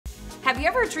Have you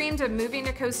ever dreamed of moving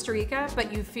to Costa Rica,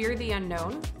 but you fear the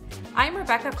unknown? I'm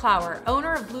Rebecca Clower,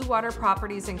 owner of Blue Water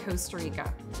Properties in Costa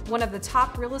Rica, one of the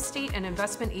top real estate and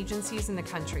investment agencies in the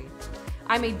country.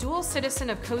 I'm a dual citizen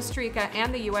of Costa Rica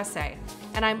and the USA,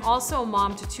 and I'm also a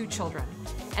mom to 2 children.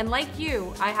 And like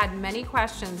you, I had many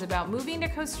questions about moving to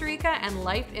Costa Rica and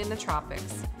life in the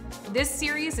tropics. This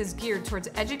series is geared towards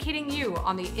educating you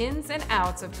on the ins and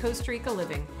outs of Costa Rica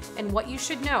living and what you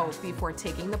should know before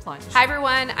taking the plunge. Hi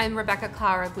everyone, I'm Rebecca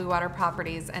Clower of Blue Water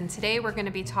Properties, and today we're going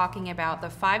to be talking about the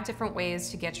 5 different ways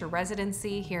to get your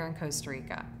residency here in Costa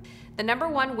Rica. The number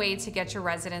 1 way to get your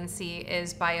residency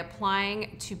is by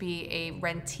applying to be a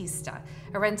rentista.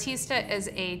 A rentista is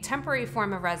a temporary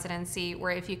form of residency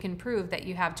where if you can prove that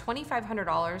you have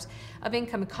 $2,500 of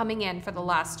income coming in for the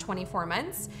last 24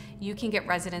 months, you can get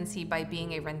residency by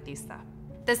being a rentista.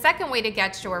 The second way to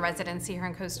get your residency here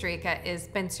in Costa Rica is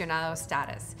Pensionado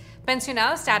status.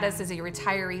 Pensionado status is a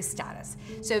retiree status.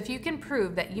 So if you can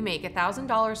prove that you make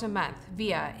 $1,000 a month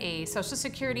via a Social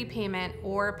Security payment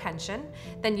or pension,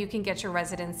 then you can get your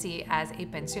residency as a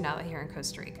pensionado here in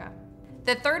Costa Rica.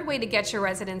 The third way to get your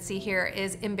residency here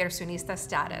is Inversionista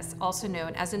status, also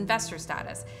known as investor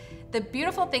status. The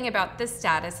beautiful thing about this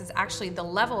status is actually the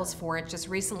levels for it just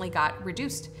recently got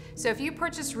reduced. So if you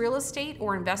purchase real estate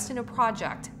or invest in a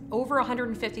project over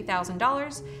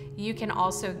 $150,000, you can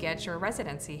also get your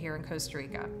residency here in Costa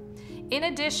Rica. In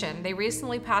addition, they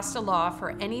recently passed a law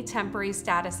for any temporary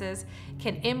statuses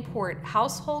can import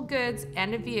household goods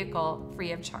and a vehicle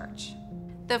free of charge.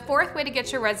 The fourth way to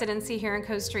get your residency here in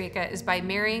Costa Rica is by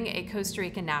marrying a Costa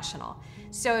Rican national.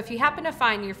 So if you happen to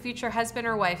find your future husband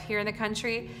or wife here in the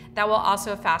country, that will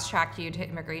also fast track you to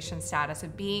immigration status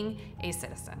of being a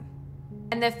citizen.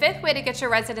 And the fifth way to get your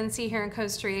residency here in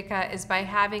Costa Rica is by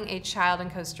having a child in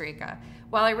Costa Rica.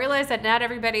 While I realize that not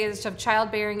everybody is of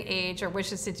childbearing age or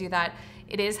wishes to do that,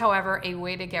 it is, however, a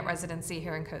way to get residency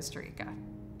here in Costa Rica.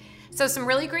 So some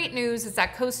really great news is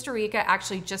that Costa Rica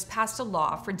actually just passed a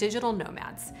law for digital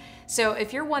nomads. So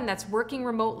if you're one that's working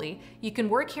remotely, you can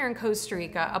work here in Costa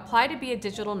Rica, apply to be a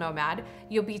digital nomad,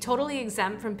 you'll be totally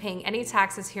exempt from paying any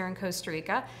taxes here in Costa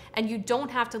Rica, and you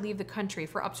don't have to leave the country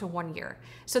for up to 1 year.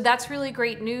 So that's really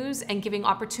great news and giving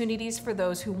opportunities for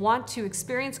those who want to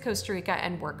experience Costa Rica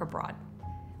and work abroad.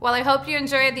 Well, I hope you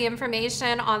enjoyed the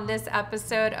information on this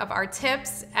episode of our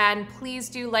tips, and please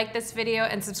do like this video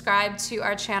and subscribe to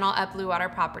our channel at Blue Water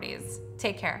Properties.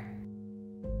 Take care.